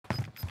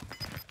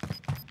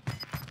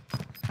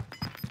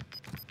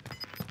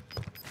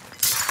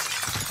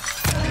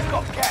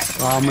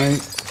Oh,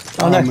 mate.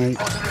 Oh no, mate.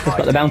 just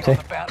got the bounty.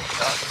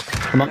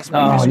 Come on.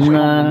 Oh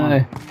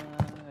no.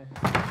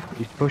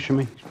 He's pushing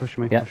me. He's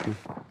pushing me. Yep. Pushing me.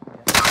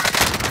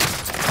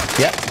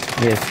 Yep,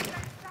 he is.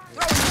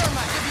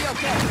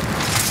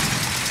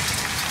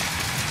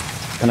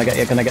 Can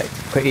I get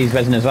quick ease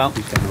resin as well?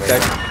 Go.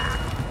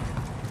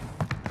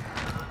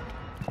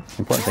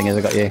 Important thing is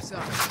I got you.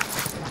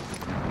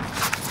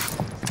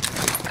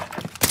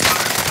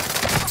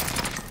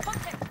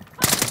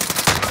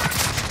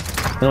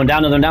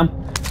 Another one down.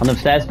 On the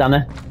stairs down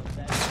there.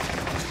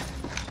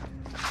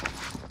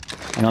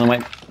 Hang on,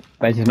 wait.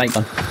 Where's his mate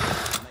gone?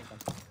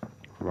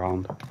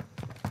 Round.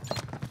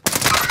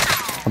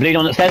 I believe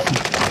on the stairs.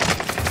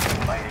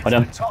 Well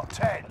done.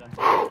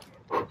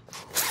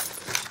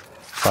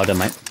 Well done,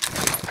 mate.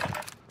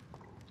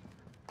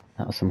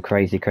 That was some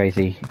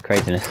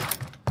craziness.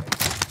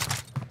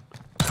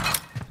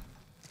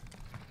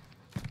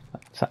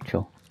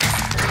 Satchel.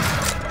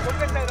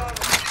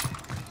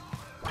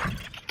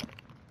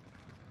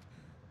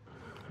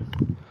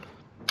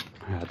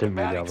 I didn't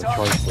really have a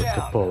choice but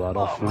to pull that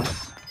off, man.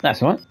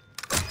 That's all right.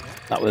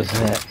 That was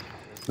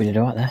we did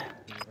alright there.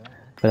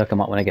 Feel like I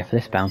might want to go for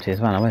this bounty as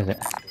well. Now, where is it?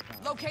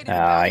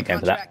 I ain't going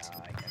for that.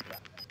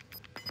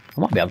 I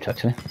might be able to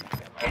actually.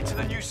 Get to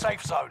the new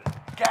safe zone.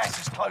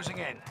 Gas is closing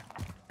in.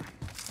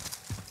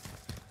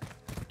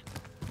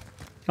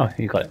 Oh,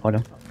 you got it. Hold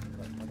on.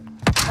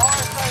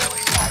 Fire sale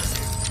is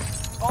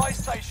active. Buy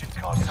station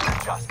costs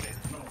are adjusted.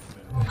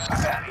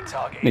 Bounty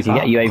target. We can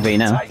get UAV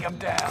now. Take them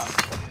down.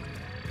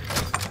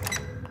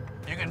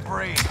 You can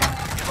breathe.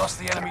 You lost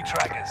the enemy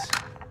trackers.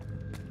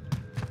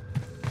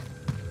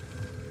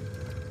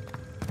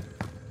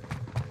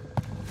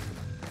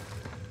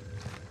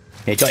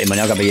 Yeah, drop your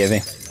money. I'll grab a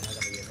UAV.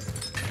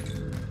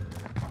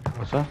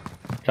 What's that?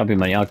 Drop your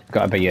money. I'll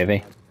grab a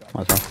UAV.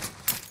 Might as well.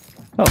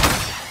 Oh.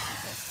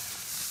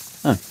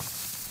 Oh.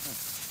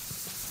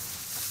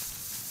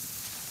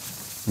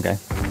 Okay.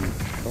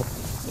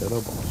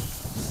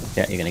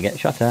 Yeah, you're gonna get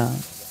shot at.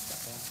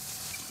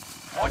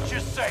 Watch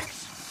your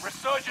six.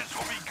 Resurgence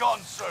will be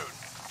gone soon.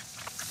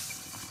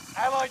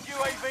 Allied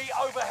UAV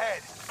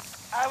overhead.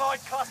 Allied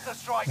cluster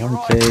strike. 1,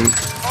 2,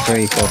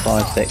 3, 4,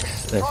 5,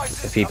 6.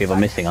 There's a few people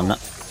missing on that.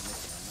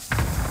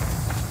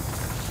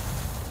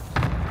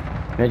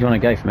 Where do you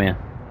want to go from here?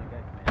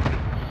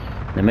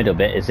 The middle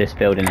bit is this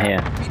building here.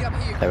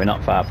 So we're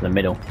not far from the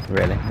middle,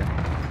 really.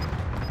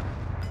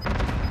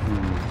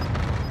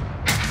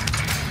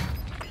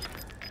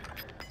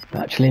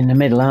 We're actually in the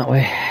middle, aren't we?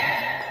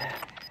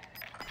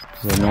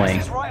 This is annoying.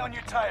 Right on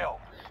your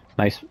tail.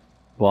 Most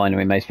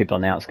winery, most people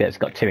on the outskirts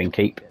got 2 in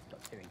keep.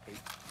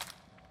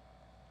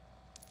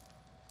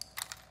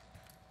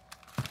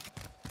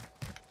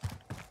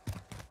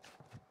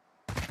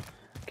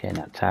 Okay, in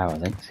that tower, I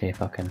think. See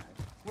if I can.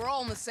 We're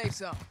all in the safe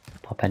zone.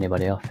 Pop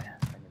anybody off here.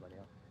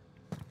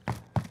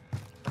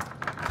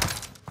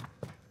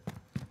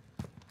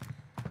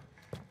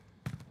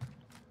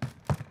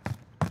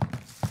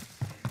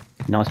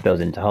 Nice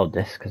building to hold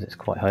this because it's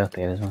quite high up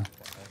here as well.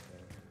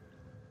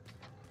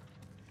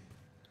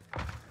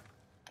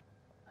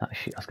 Oh,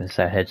 shoot, I was going to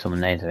say I heard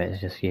someone names of it,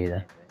 it's just you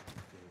there.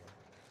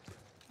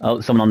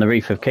 Oh, someone on the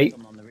roof of keep.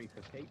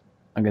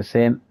 I can see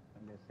him.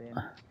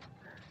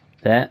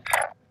 There.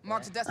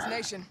 Marked a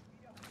destination.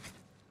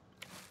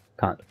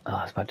 Can't. Oh,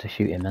 I was about to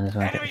shoot him then as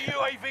well. Enemy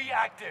UAV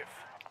active.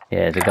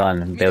 Yeah, there's a guy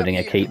building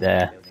a keep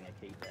there.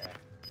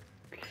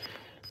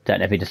 Don't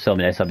know if he just saw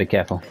me there, so I'll be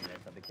careful.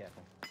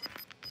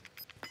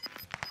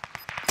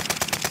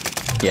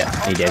 Yeah,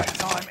 he did.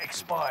 Time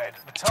expired.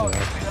 The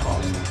target's been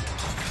lost.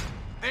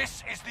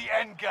 This is the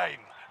end game.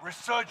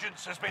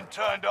 Resurgence has been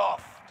turned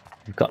off.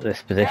 We've got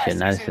this position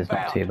now. This is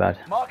not too bad.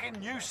 Marking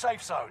new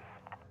safe zone.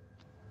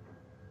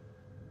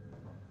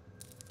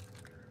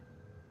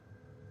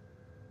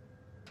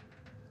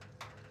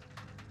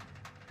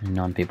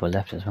 9 people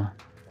left as well.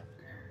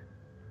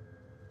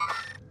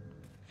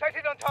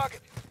 Sighted on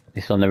target.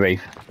 He's on the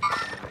roof.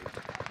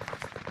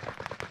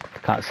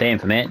 Can't see him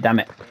from here. Damn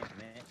it.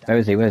 Where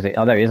is he? Where is he?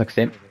 Oh, there he is. I can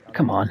see him.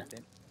 Come on.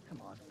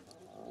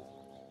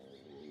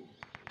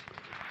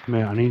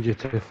 Mate, I need you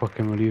to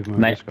fucking relieve me of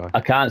Mate, this guy. I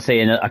can't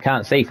see. I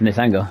can't see from this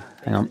angle.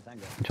 Hang on.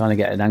 I'm trying to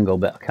get an angle,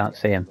 but I can't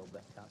see him.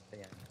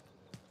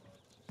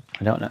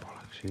 I don't know.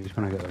 He's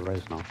gonna get the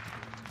res now.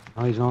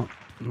 No, he's not.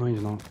 No,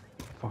 he's not.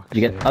 Fuck.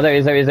 Did you get? Oh, there he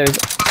is. There he is. There he is.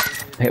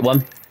 Hit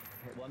one.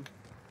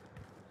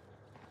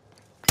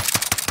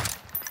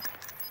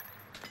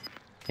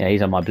 Yeah,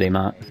 he's on my blue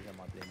mark.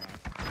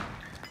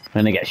 I'm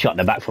gonna get shot in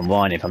the back from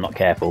wine if I'm not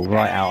careful.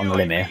 Right out on the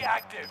limb here.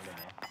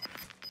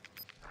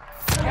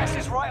 Gas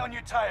is right on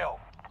your tail.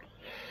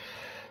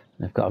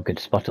 They've got a good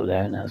spot up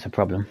there, and that's a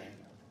problem.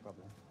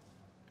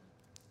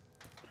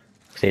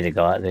 See the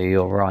guy there,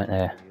 you're right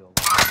there.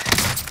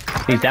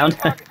 He's down.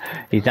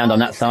 He's down on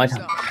that side.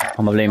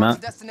 On my blue mark.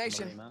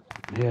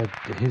 Yeah,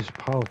 his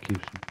pal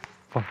keeps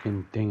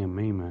fucking dinging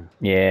me, man.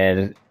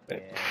 Yeah,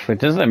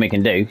 there's nothing we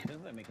can do.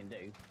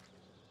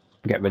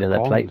 Get rid of their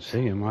plates. I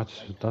can't see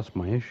him, that's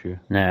my issue.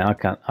 No, I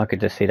can't. I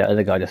could just see that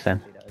other guy just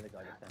then.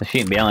 They're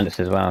shooting behind us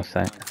as well,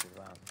 so.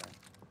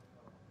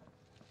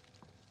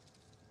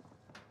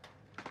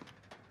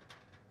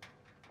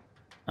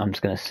 I'm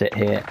just going to sit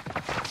here.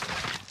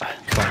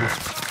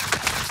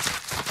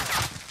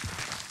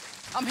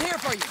 I'm here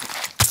for you.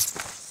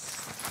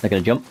 They're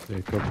going to jump.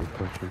 They could be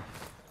pushing.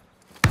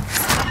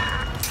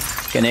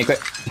 Get near, quick.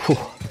 Whew.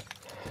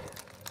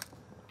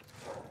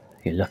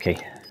 You're lucky.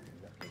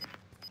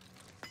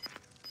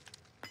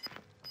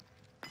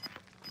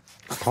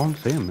 I can't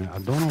see him, mate. I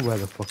don't know where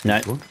the fuck No,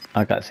 he's going.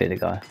 I can't see the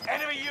guy.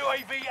 Enemy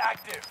UAV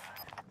active.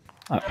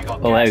 Oh, You got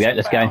oh there we gas go,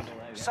 let's go. inbound.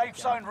 Safe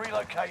zone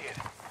relocated.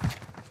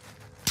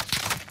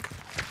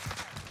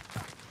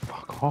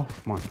 Fuck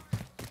off, man.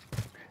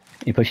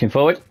 You pushing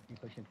forward?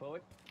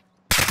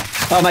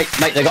 Oh, mate,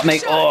 they got me.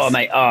 Oh,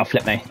 mate, oh,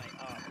 flip me.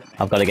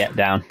 I've got to get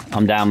down.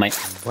 I'm down, mate.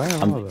 Where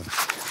are they?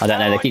 I don't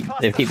know,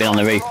 they keep being on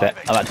the roof, but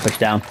I've had to push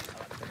down.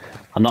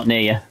 I'm not near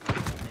you.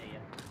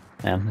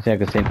 Yeah, let's see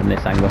if I can see him from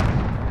this angle.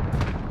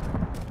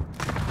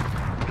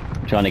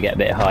 I'm trying to get a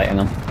bit of height, hang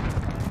on.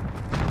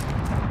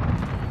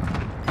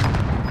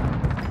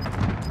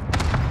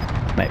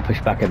 Mate,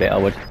 push back a bit, I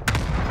would.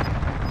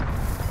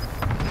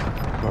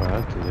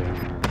 Alright,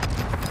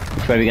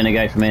 Which way are we going to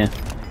go from here?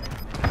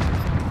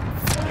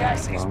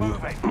 Gas is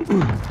moving.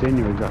 they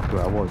knew exactly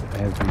where I was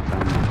every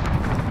time.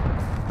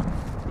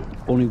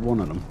 Only one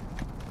of them.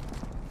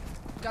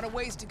 Got a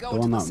ways to go The to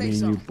one the that me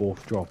safe and you zone.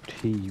 both dropped,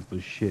 he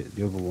was shit.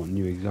 The other one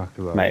knew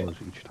exactly where Mate. I was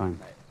each time.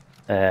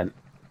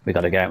 We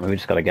got to go, we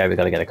just got to go, we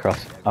got to get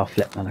across. Oh,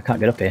 flip, man, I can't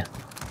get up here.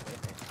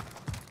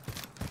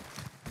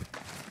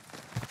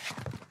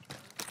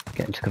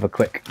 Get into cover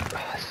quick.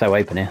 Oh, it's so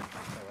open here.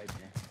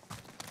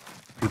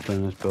 People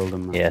in this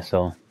building, man. Yeah,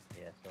 so.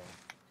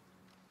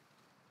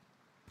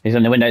 He's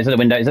on the window, he's at the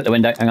window, he's at the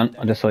window. Hang on,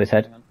 I just saw his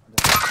head.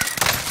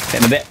 Get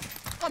him a bit.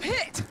 I'm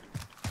hit.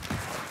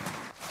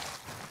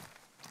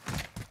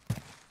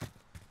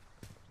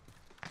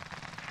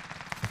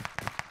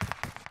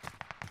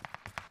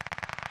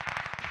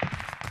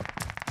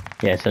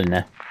 Yeah, still in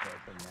there.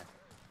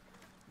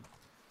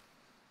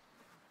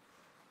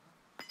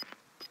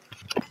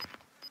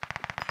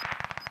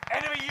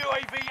 Enemy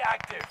UAV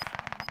active.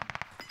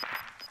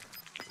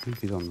 I think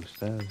he's on the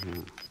stairs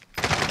now.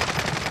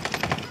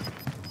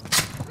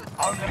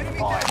 Only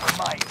 5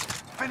 remain.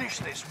 Finish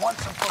this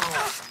once and for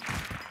all.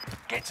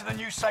 Get to the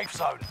new safe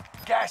zone.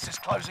 Gas is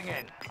closing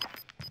in.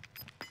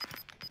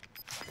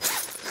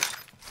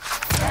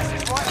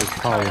 Gas is right. There's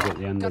towers at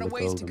the end Got of a the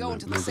ways to building, go mate.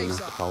 into the Maybe safe in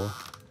zone. that tower.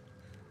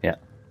 Yeah.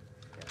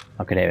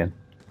 I could hear him.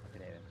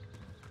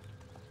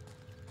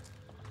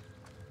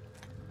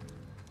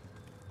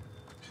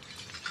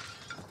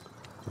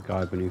 The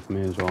guy beneath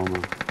me as well,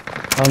 man.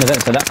 Oh, no,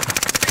 don't say that.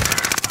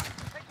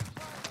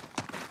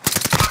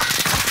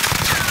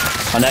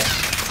 Oh, no.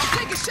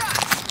 Take a shot.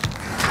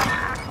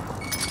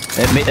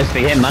 Let's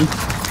be him, man.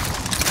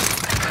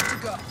 Let's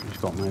go. He's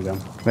got me again.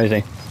 Where is he?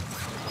 I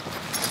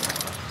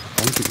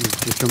think he's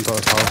just jumped out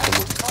of the house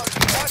somewhere.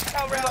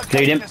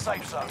 Cleared him.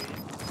 Safe zone.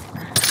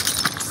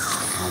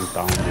 I'm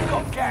down. You've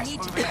got gas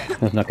moving in.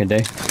 Nothing I can do.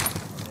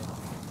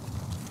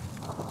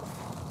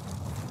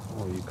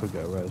 Oh, you could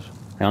get a res.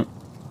 Hang on.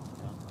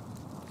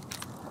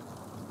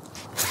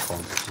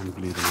 I'm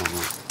bleeding on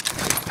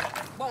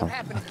that. Won't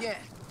happen again.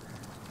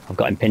 I've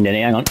got him pinned in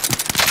here, hang on. I've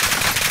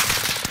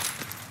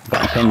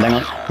got him pinned, hang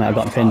on. No, I've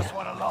got him pinned. Last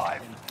one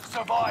alive.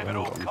 Survive at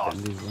all He's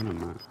costs. running,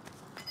 mate.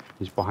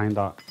 He's behind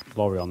that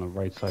lorry on the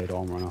right side,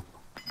 arm runner.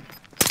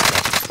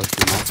 Push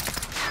him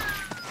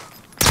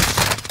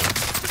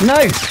up.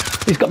 No!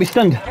 He's got me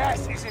stunned.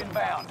 Gas is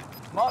inbound.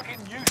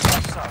 Marking new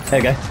safe zone. There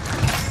you go. They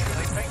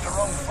picked the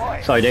wrong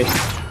fight. Sorry, dude.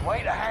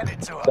 Way to hand it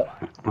to them.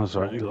 That's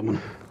alright, you man.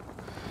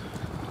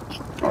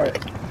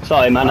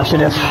 Sorry, man. I should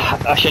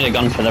have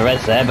gone for the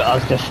res there, but I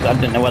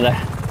didn't know whether.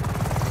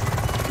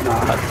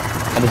 Nah.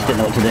 I just didn't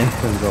know what to do.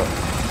 Turns out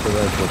the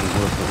res wasn't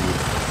worth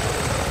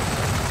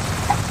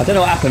I don't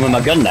know what happened with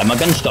my gun there. My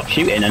gun stopped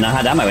shooting and I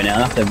had ammo in it.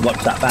 I'll have to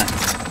watch that back.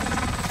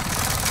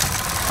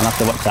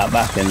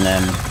 And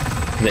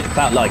 'cause it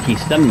felt like he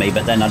stunned me,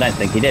 but then I don't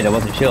think he did. I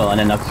wasn't sure, and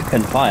then I just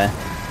couldn't fire. it.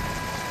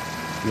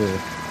 Yeah.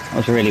 That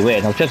was really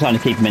weird. I was just trying to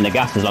keep him in the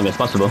gas as long as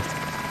possible.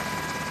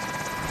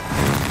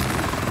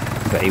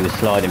 But he was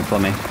sliding for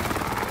me.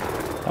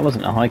 That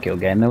wasn't a high kill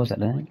game, though, was it?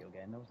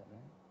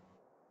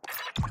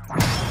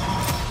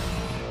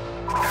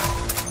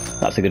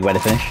 That's a good way to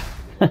finish.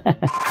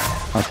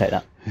 I'll take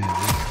that.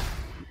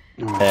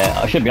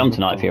 I should be on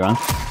tonight if you're on.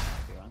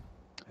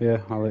 Yeah,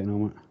 I'll let you know,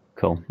 mate.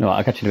 Cool. Alright,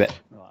 I'll catch you in a bit.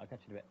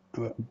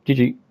 Alright.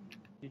 GG.